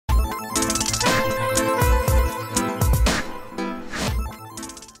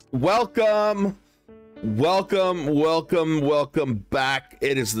Welcome back.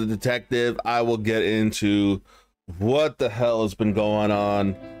 It is the detective. I will get into what the hell has been going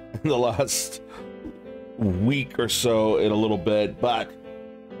on in the last week or so in a little bit, but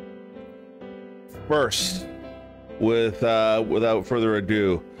first, without further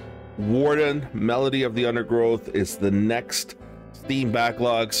ado, Warden, Melody of the Undergrowth is the next Steam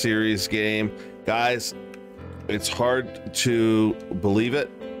Backlog Series game. Guys, it's hard to believe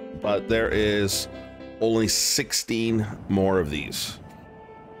it, but there is only 16 more of these.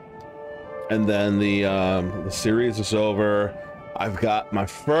 And then the series is over. I've got my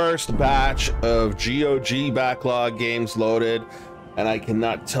first batch of GOG backlog games loaded, and I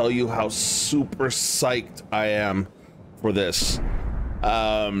cannot tell you how super psyched I am for this.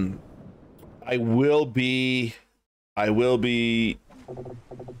 I will be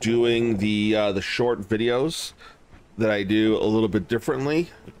doing the short videos that I do a little bit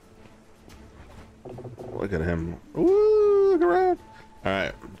differently. Look at him. Ooh, look around. All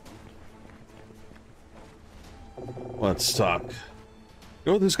right. Let's talk. You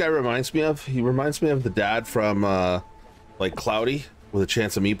know what this guy reminds me of? He reminds me of the dad from like Cloudy with a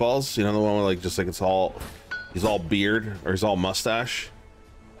Chance of Meatballs. You know, the one where like just like he's all beard or he's all mustache.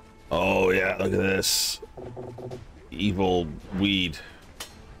 Oh yeah, look at this. Evil weed.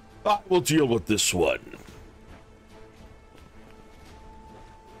 I will deal with this one.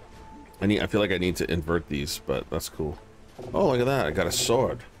 I feel like I need to invert these, but that's cool. Oh, look at that. I got a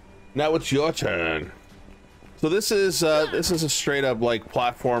sword. Now it's your turn. So this is a straight up like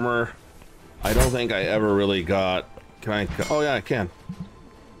platformer. I don't think I ever really got, can I, oh yeah, I can.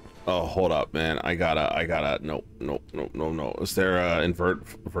 Oh, hold up, man. I gotta, no. Is there invert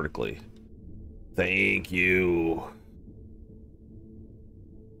vertically? Thank you.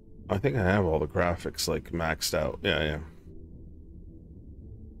 I think I have all the graphics like maxed out. Yeah.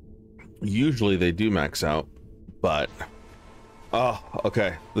 Usually they do max out, but oh,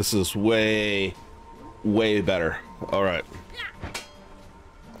 okay. This is way better. All right.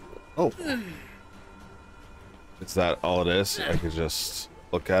 Oh, is that all it is? I could just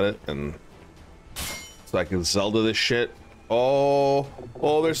look at it and so I can Zelda this shit. Oh,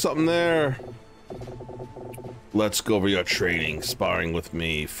 there's something there. Let's go over your training, sparring with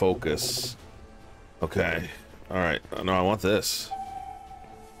me. Focus. Okay. All right. No, I want this.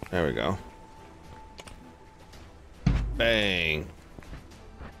 There we go. Bang.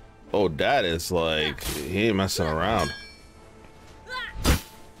 Oh, Dad is like, he ain't messing around.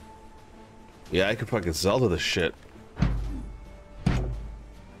 Yeah, I could fucking Zelda this shit.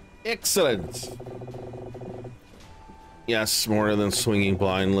 Excellent. Yes, more than swinging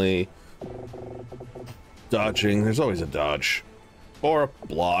blindly. Dodging. There's always a dodge. Or a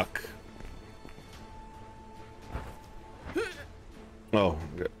block. Oh,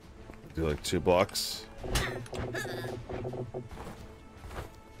 good. Do like 2 blocks.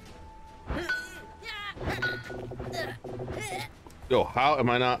 Yo, how am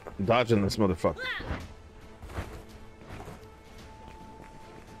I not dodging this motherfucker?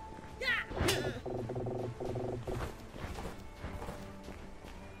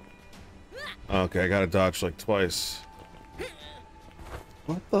 Okay, I gotta dodge like twice.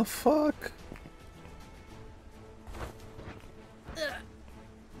 What the fuck?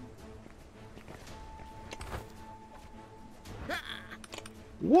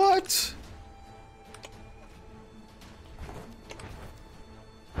 What?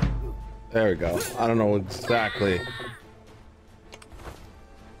 There we go. I don't know exactly.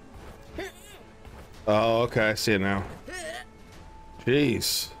 Oh, okay. I see it now.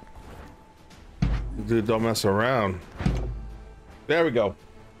 Jeez. Dude, don't mess around. There we go.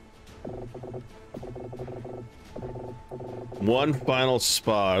 One final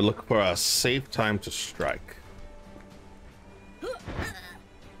spot. Look for a safe time to strike.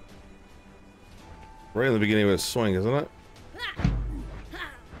 Right in the beginning of his swing, isn't it?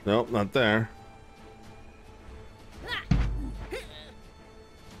 Nope, not there.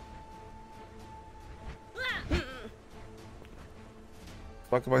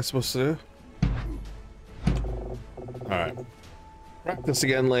 What am I supposed to do? Alright. Practice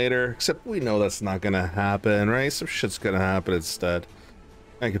again later, except we know that's not gonna happen, right? Some shit's gonna happen instead.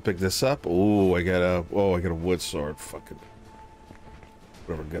 I can pick this up. Ooh, I got a wood sword. Fucking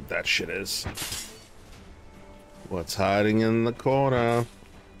whatever good that shit is. What's hiding in the corner?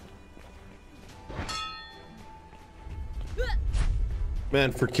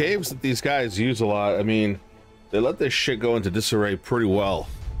 Man, for caves that these guys use a lot, I mean, they let this shit go into disarray pretty well,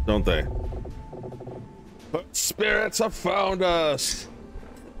 don't they? But spirits have found us.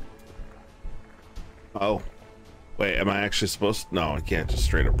 Oh, Wait, am I actually supposed to? No, I can't just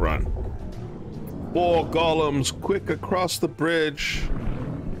straight up run. 4 golems, quick across the bridge.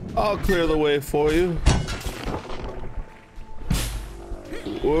 I'll clear the way for you.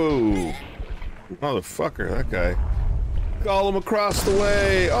 Whoa. Motherfucker, that guy. Golem across the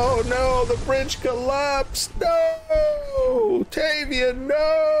way. Oh no, the bridge collapsed. No! Tavia,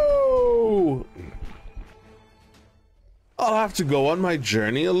 no! I'll have to go on my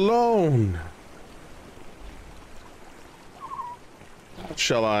journey alone. How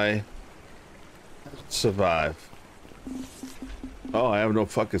shall I survive? Oh, I have no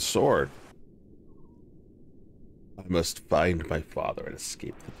fucking sword. I must find my father and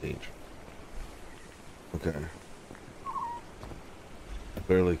escape the danger. Okay. I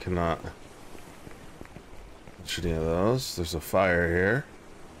clearly cannot touch any of those. There's a fire here.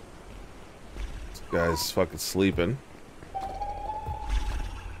 This guy's fucking sleeping.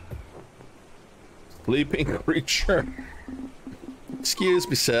 Sleeping creature. Excuse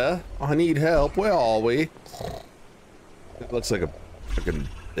me, sir. I need help. Where are we? It looks like a fucking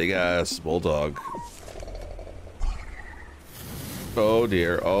big ass bulldog. Oh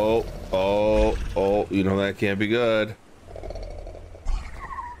dear. Oh, oh, oh. You know that can't be good.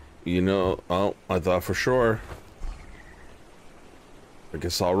 You know, oh, I thought for sure. I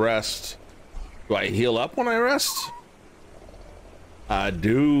guess I'll rest. Do I heal up when I rest? I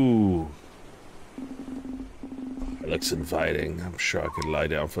do. It looks inviting. I'm sure I could lie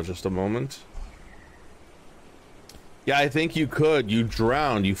down for just a moment. Yeah, I think you could. You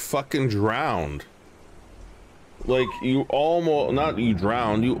drowned. You fucking drowned. Like, you almost... Not you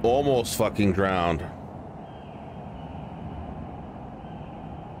drowned. You almost fucking drowned.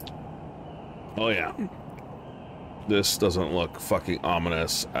 Oh, yeah. This doesn't look fucking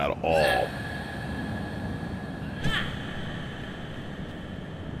ominous at all.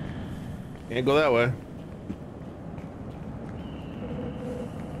 Can't go that way.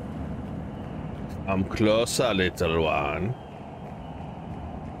 I'm closer, little one.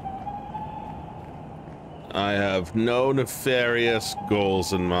 I have no nefarious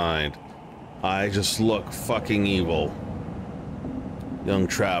goals in mind. I just look fucking evil. Young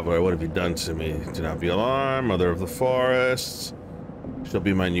traveler, what have you done to me? Do not be alarmed, mother of the forests. She'll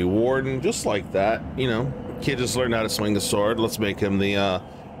be my new warden, just like that. You know, kid just learned how to swing a sword. Let's make him the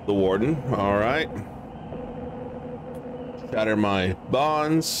warden. All right. Shatter my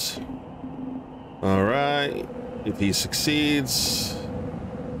bonds. All right. If he succeeds.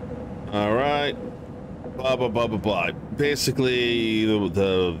 All right. Blah, blah, blah, blah, blah. Basically,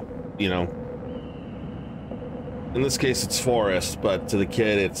 the you know, in this case, it's forest, but to the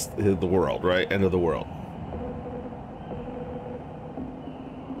kid, it's the world, right? End of the world.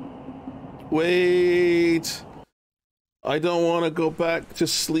 Wait. I don't want to go back to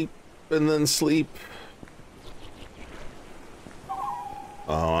sleep and then sleep.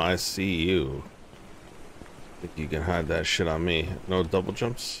 Oh, I see you. Think you can hide that shit on me. No double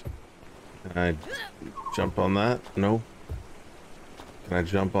jumps? Can I jump on that? No. Can I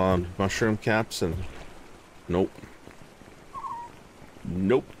jump on mushroom caps and... Nope.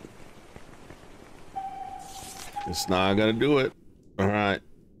 Nope. It's not gonna do it. Alright.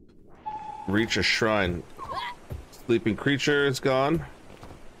 Reach a shrine. Sleeping creature is gone.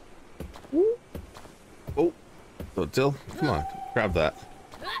 Oh. So Dill, come on. Grab that.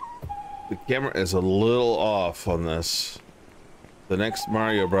 The camera is a little off on this. The next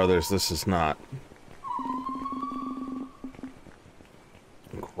Mario Brothers, this is not.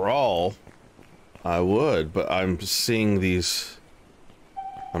 Crawl? I would, but I'm seeing these,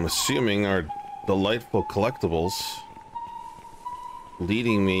 I'm assuming, are delightful collectibles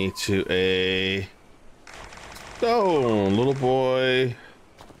leading me to a stone. Little boy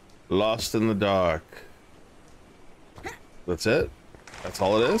lost in the dark. That's it? That's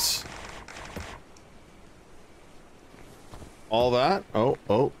all it is? All that? Oh,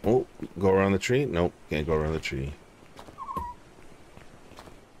 oh, oh. Go around the tree? Nope, can't go around the tree.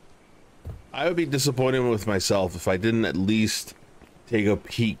 I would be disappointed with myself if I didn't at least take a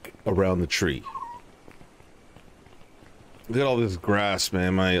peek around the tree. Look at all this grass,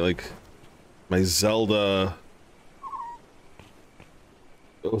 man. My Zelda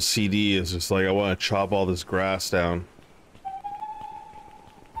OCD is just like, I want to chop all this grass down.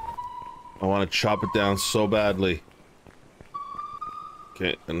 I want to chop it down so badly.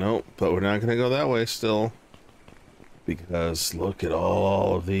 Okay, no, but we're not gonna go that way still. Because look at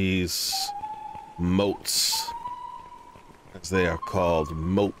all of these moats. As they are called,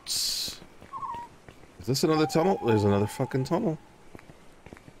 moats. Is this another tunnel? There's another fucking tunnel.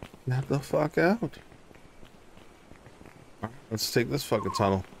 Get the fuck out. Alright, let's take this fucking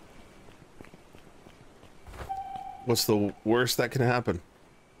tunnel. What's the worst that can happen?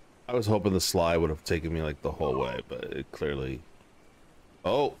 I was hoping the slide would have taken me like the whole way, but it clearly...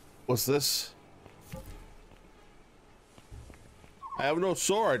 Oh, what's this? I have no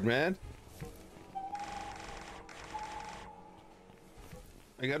sword, man.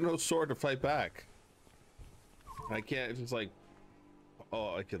 I got no sword to fight back. I can't just like...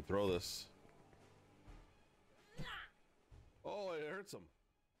 Oh, I can throw this. Oh, it hurts him.